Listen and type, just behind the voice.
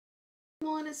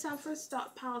Everyone, it's time for a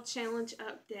Stockpile Challenge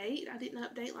update. I didn't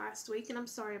update last week, and I'm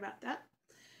sorry about that.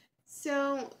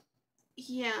 So,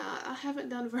 yeah, I haven't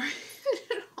done very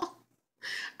good at all.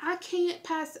 I can't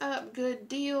pass up good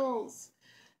deals.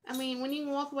 I mean, when you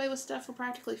can walk away with stuff for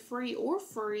practically free or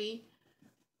free,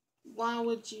 why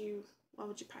would you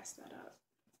pass that up?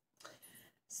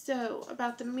 So,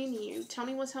 about the menu,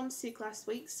 Tony was homesick last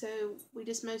week, so we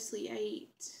just mostly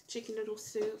ate chicken noodle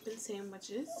soup and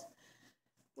sandwiches,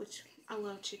 which I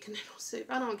love chicken noodle soup.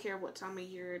 I don't care what time of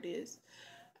year it is.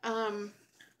 And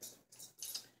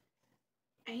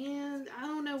I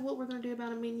don't know what we're going to do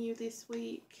about a menu this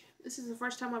week. This is the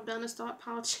first time I've done a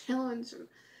stockpile challenge. And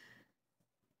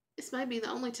this may be the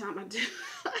only time I do.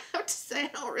 I have to say I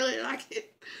don't really like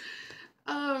it.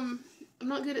 I'm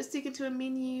not good at sticking to a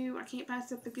menu. I can't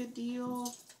pass up a good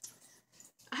deal.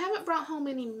 I haven't brought home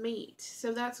any meat,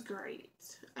 so that's great.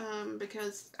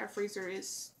 Because our freezer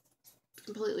is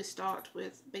completely stocked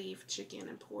with beef, chicken,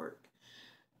 and pork.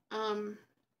 I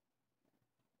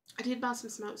did buy some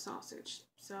smoked sausage,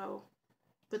 so,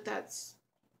 but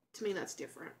to me, that's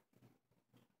different.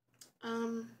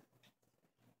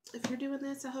 If you're doing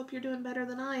this, I hope you're doing better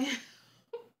than I am.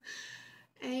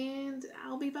 And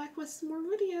I'll be back with some more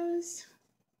videos.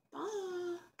 Bye.